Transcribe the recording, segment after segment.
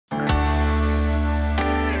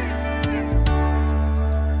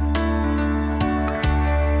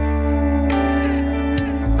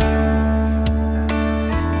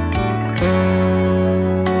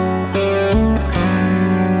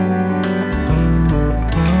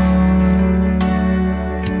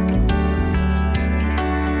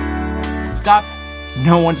Stop.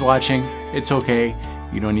 No one's watching. It's okay.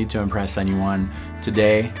 You don't need to impress anyone.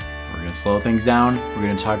 Today, we're going to slow things down. We're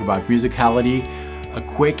going to talk about musicality, a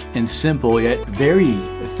quick and simple yet very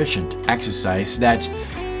efficient exercise that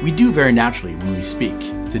we do very naturally when we speak.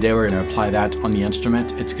 Today, we're going to apply that on the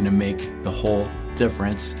instrument. It's going to make the whole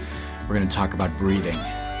difference. We're going to talk about breathing.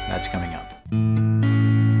 That's coming up.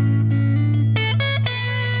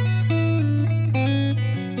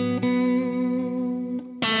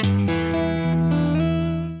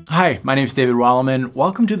 Hi, my name is David Wallerman.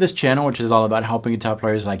 Welcome to this channel, which is all about helping guitar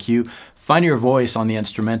players like you find your voice on the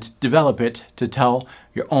instrument, develop it to tell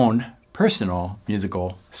your own personal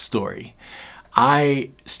musical story.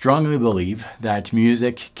 I strongly believe that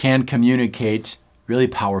music can communicate really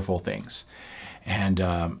powerful things.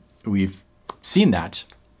 And we've seen that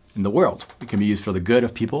in the world. It can be used for the good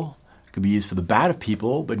of people, it can be used for the bad of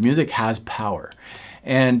people, but music has power.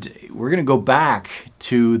 And we're going to go back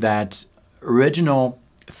to that original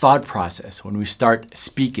thought process when we start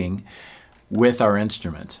speaking with our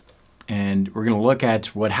instrument. And we're going to look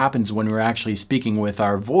at what happens when we're actually speaking with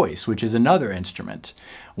our voice, which is another instrument.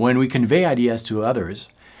 When we convey ideas to others,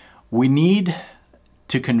 we need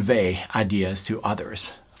to convey ideas to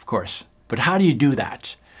others, of course. But how do you do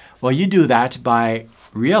that? Well, you do that by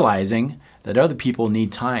realizing that other people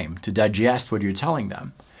need time to digest what you're telling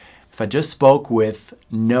them. If I just spoke with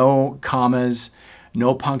no commas,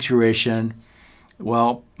 no punctuation,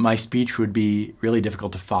 well, my speech would be really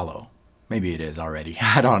difficult to follow. Maybe it is already,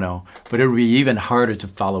 I don't know. But it would be even harder to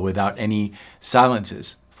follow without any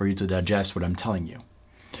silences for you to digest what I'm telling you.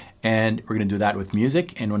 And we're going to do that with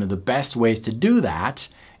music. And one of the best ways to do that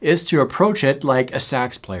is to approach it like a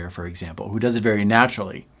sax player, for example, who does it very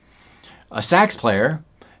naturally. A sax player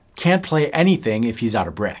can't play anything if he's out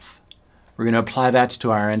of breath. We're going to apply that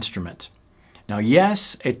to our instrument. Now,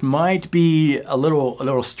 yes, it might be a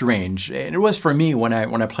little strange, and it was for me when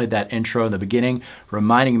I played that intro in the beginning,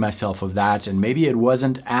 reminding myself of that, and maybe it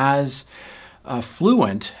wasn't as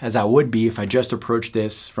fluent as I would be if I just approached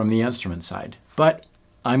this from the instrument side. But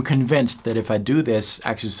I'm convinced that if I do this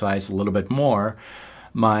exercise a little bit more,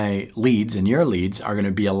 my leads and your leads are going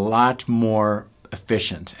to be a lot more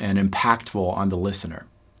efficient and impactful on the listener.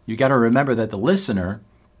 You got to remember that the listener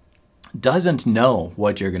doesn't know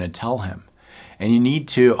what you're going to tell him. And you need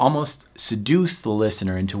to almost seduce the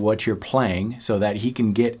listener into what you're playing so that he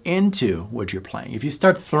can get into what you're playing. If you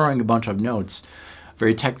start throwing a bunch of notes,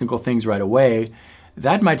 very technical things right away,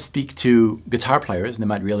 that might speak to guitar players. They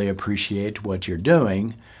might really appreciate what you're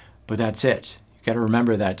doing, but that's it. You got to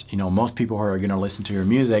remember that, most people who are going to listen to your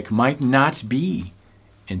music might not be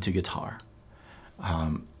into guitar.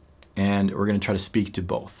 And we're going to try to speak to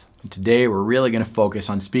both. And today, we're really going to focus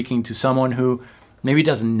on speaking to someone who maybe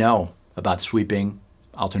doesn't know about sweeping,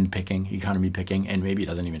 alternate picking, economy picking, and maybe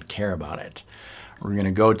doesn't even care about it. We're going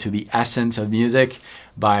to go to the essence of music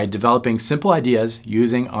by developing simple ideas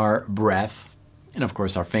using our breath and, of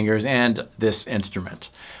course, our fingers and this instrument,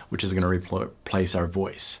 which is going to replace our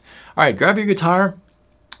voice. All right, grab your guitar.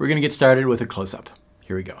 We're going to get started with a close-up.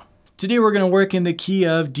 Here we go. Today we're going to work in the key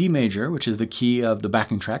of D major, which is the key of the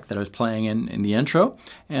backing track that I was playing in the intro.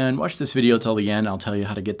 And watch this video till the end. I'll tell you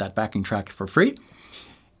how to get that backing track for free.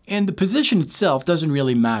 And the position itself doesn't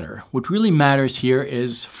really matter. What really matters here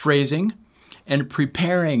is phrasing and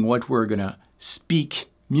preparing what we're going to speak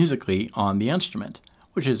musically on the instrument,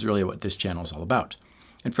 which is really what this channel is all about.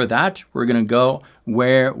 And for that, we're going to go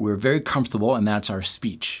where we're very comfortable, and that's our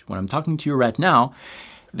speech. When I'm talking to you right now,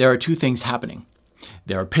 there are two things happening.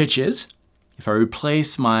 There are pitches. If I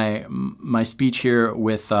replace my speech here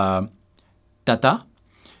with ta-ta,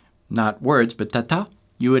 not words, but ta-ta,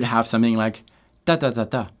 you would have something like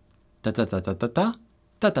ta-ta-ta-ta, ta-ta-ta-ta-ta,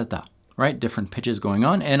 ta-ta-ta, right? Different pitches going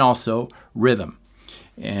on, and also rhythm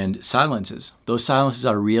and silences. Those silences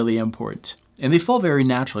are really important, and they fall very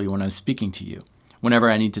naturally when I'm speaking to you. Whenever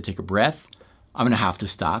I need to take a breath, I'm going to have to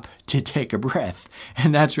stop to take a breath,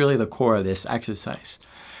 and that's really the core of this exercise.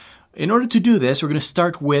 In order to do this, we're going to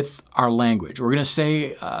start with our language. We're going to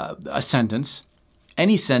say a sentence.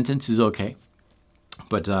 Any sentence is okay,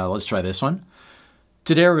 but let's try this one.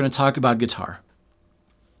 Today, we're going to talk about guitar.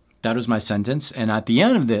 That was my sentence, and at the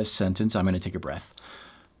end of this sentence, I'm going to take a breath,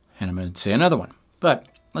 and I'm going to say another one. But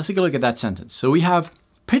let's take a look at that sentence. So we have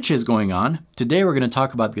pitches going on. Today, we're going to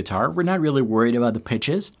talk about guitar. We're not really worried about the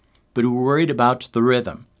pitches, but we're worried about the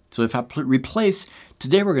rhythm. So if I replace,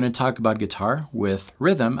 today we're going to talk about guitar with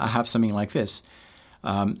rhythm, I have something like this.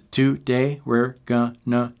 Today, we're going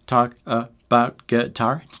to talk about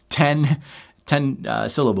guitar. 10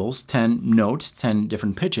 syllables, 10 notes, 10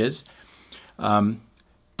 different pitches.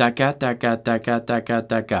 Da-ga, da-ga, da-ga, da-ga,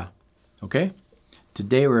 da-ga. Okay?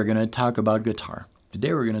 Today we're going to talk about guitar.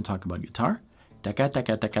 Today we're going to talk about guitar. Taka,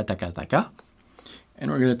 taka, taka, taka, taka. And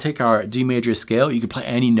we're going to take our D major scale. You can play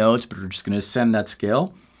any notes, but we're just going to ascend that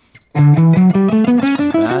scale. Like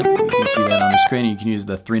that. You can see that on the screen. You can use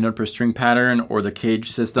the 3-note per string pattern or the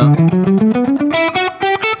cage system.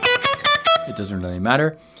 It doesn't really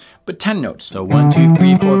matter. But 10 notes. So 1, 2,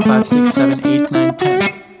 3, 4, 5, 6, 7, 8, 9,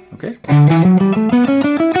 10. Okay?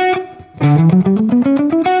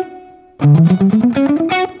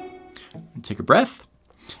 Take a breath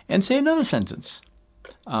and say another sentence.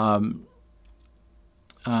 I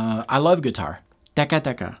love guitar. Taka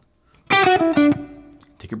taka.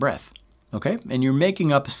 Take a breath. Okay? And you're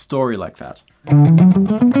making up a story like that.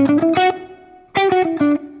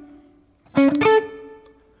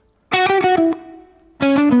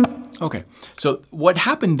 Okay, so what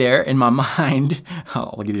happened there in my mind,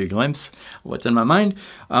 I'll give you a glimpse of what's in my mind.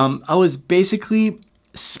 I was basically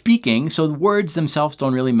speaking, so the words themselves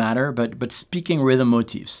don't really matter, but speaking rhythm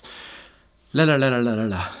motifs. La la la la la la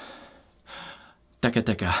la. Taka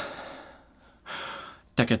taka.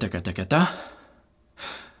 Taka taka taka ta.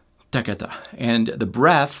 Taka ta. And the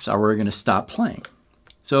breaths are where we're going to stop playing.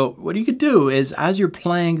 So what you could do is, as you're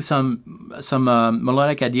playing some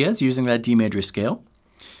melodic ideas using that D major scale,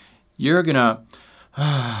 you're gonna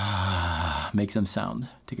make some sound.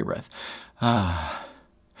 Take a breath.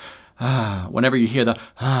 Whenever you hear the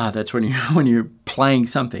that's when you're playing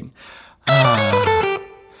something.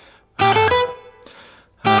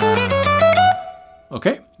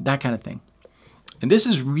 Okay, that kind of thing. And this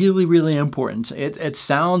is really, really important. It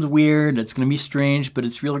sounds weird. It's gonna be strange, but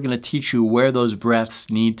it's really gonna teach you where those breaths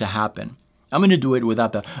need to happen. I'm going to do it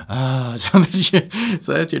without the so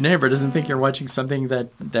that your neighbor doesn't think you're watching something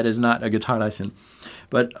that is not a guitar lesson.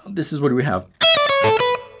 But this is what we have.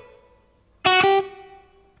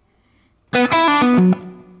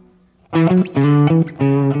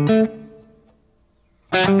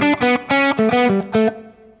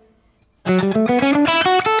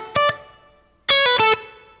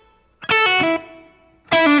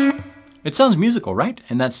 It sounds musical, right?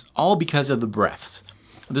 And that's all because of the breaths.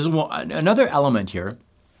 There's another element here,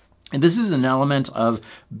 and this is an element of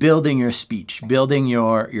building your speech, building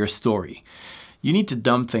your story. You need to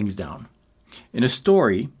dumb things down. In a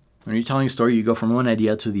story, when you're telling a story, you go from one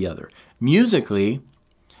idea to the other. Musically,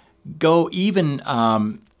 go even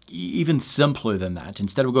simpler than that.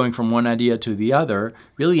 Instead of going from one idea to the other,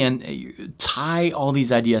 really tie all these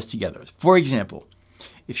ideas together. For example,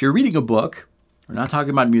 if you're reading a book, we're not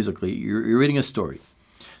talking about musically, you're reading a story.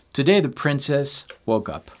 Today, the princess woke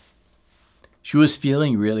up. She was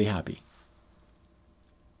feeling really happy.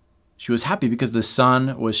 She was happy because the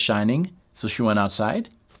sun was shining, so she went outside.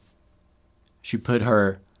 She put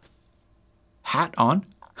her hat on,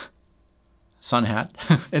 sun hat,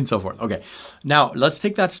 and so forth. Okay, now let's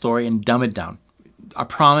take that story and dumb it down. I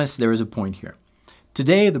promise there is a point here.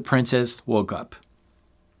 Today, the princess woke up.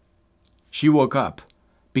 She woke up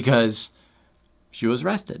because she was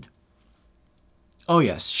rested. Oh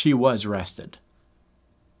yes, she was rested.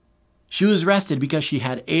 She was rested because she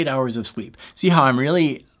had 8 hours of sleep. See how I'm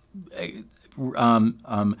really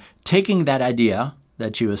taking that idea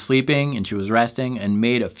that she was sleeping and she was resting and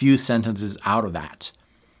made a few sentences out of that.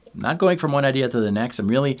 I'm not going from one idea to the next. I'm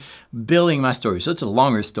really building my story. So it's a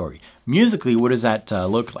longer story. Musically, what does that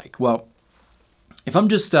look like? Well, if I'm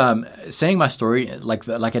just saying my story like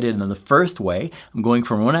I did in the first way, I'm going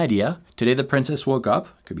from one idea. Today the princess woke up.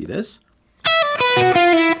 Could be this.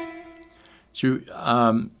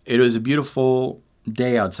 It was a beautiful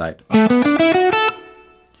day outside.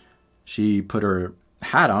 She put her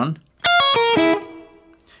hat on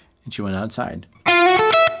and she went outside.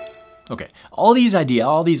 Okay, all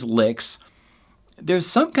these licks, there's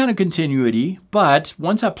some kind of continuity, but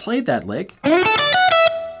once I played that lick,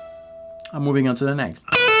 I'm moving on to the next.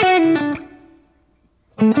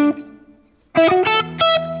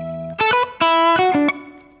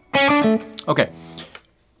 Okay.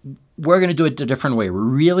 We're going to do it a different way. We're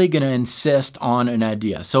really going to insist on an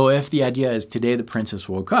idea. So if the idea is today the princess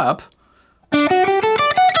woke up, we're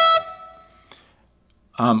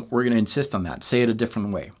going to insist on that. Say it a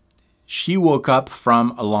different way. She woke up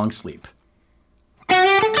from a long sleep.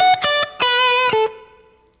 A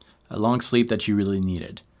long sleep that she really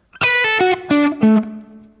needed.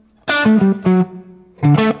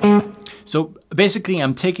 So basically,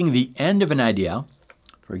 I'm taking the end of an idea,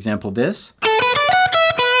 for example, this.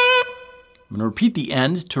 I'm going to repeat the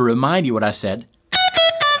end to remind you what I said.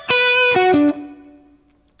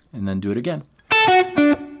 And then do it again.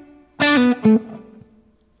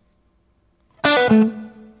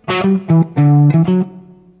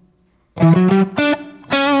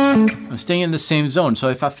 I'm staying in the same zone. So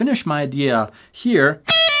if I finish my idea here,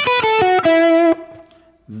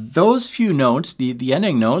 those few notes, the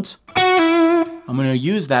ending notes, I'm going to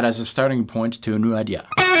use that as a starting point to a new idea.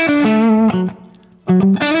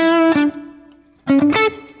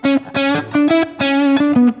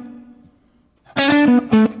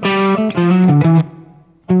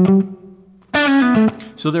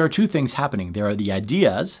 So there are two things happening. There are the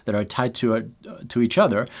ideas that are tied to each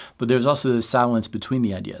other, but there's also the silence between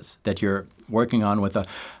the ideas that you're working on with a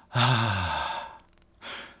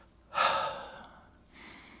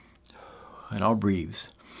it all breathes.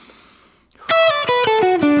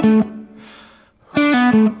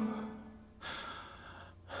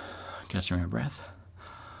 Catching my breath.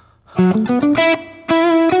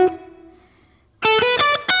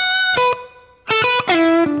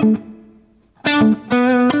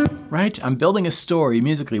 Right? I'm building a story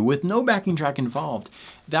musically with no backing track involved.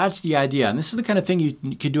 That's the idea. And this is the kind of thing you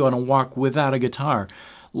could do on a walk without a guitar.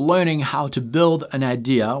 Learning how to build an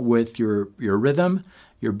idea with your rhythm,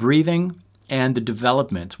 your breathing, and the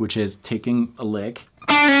development, which is taking a lick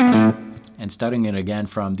and starting it again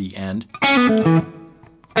from the end.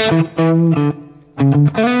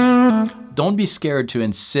 Don't be scared to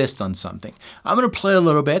insist on something. I'm going to play a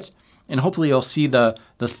little bit, and hopefully you'll see the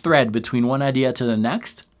thread between one idea to the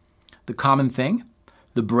next, the common thing,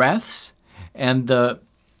 the breaths, and the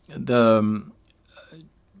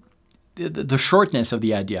shortness of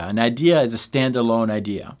the idea. An idea is a standalone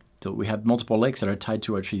idea. So we have multiple licks that are tied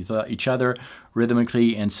to each other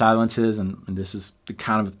rhythmically and silences, and this is the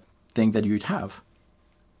kind of thing that you'd have.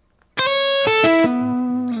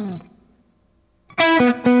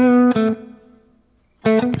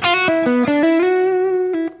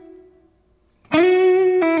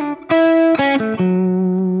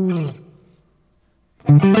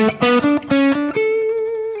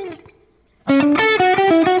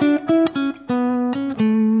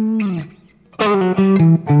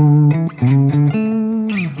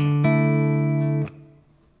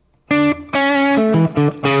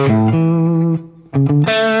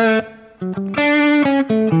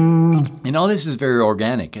 And all this is very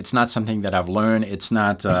organic. It's not something that I've learned. It's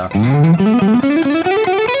not that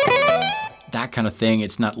kind of thing.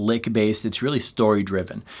 It's not lick-based. It's really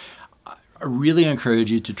story-driven. I really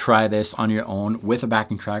encourage you to try this on your own with a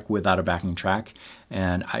backing track, without a backing track.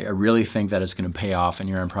 And I really think that it's going to pay off in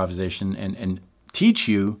your improvisation and teach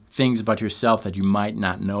you things about yourself that you might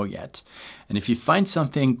not know yet. And if you find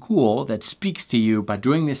something cool that speaks to you by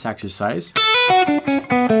doing this exercise,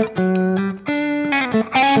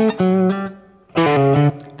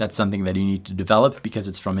 that's something that you need to develop because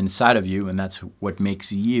it's from inside of you, and that's what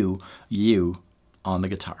makes you, you on the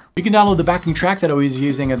guitar. You can download the backing track that I was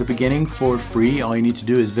using at the beginning for free. All you need to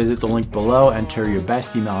do is visit the link below, enter your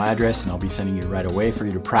best email address, and I'll be sending you right away for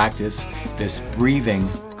you to practice this breathing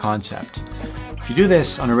concept. If you do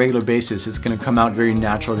this on a regular basis, it's going to come out very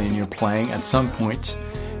naturally in your playing at some point,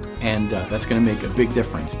 and that's going to make a big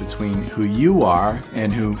difference between who you are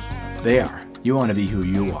and who they are. You want to be who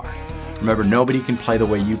you are. Remember, nobody can play the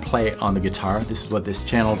way you play on the guitar. This is what this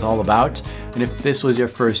channel is all about. And if this was your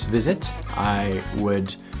first visit, I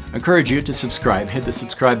would encourage you to subscribe. Hit the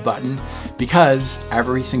subscribe button, because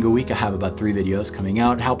every single week I have about 3 videos coming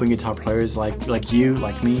out helping guitar players like you,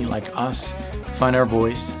 like me, like us, find our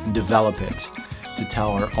voice and develop it to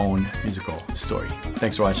tell our own musical story.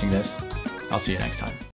 Thanks for watching this. I'll see you next time.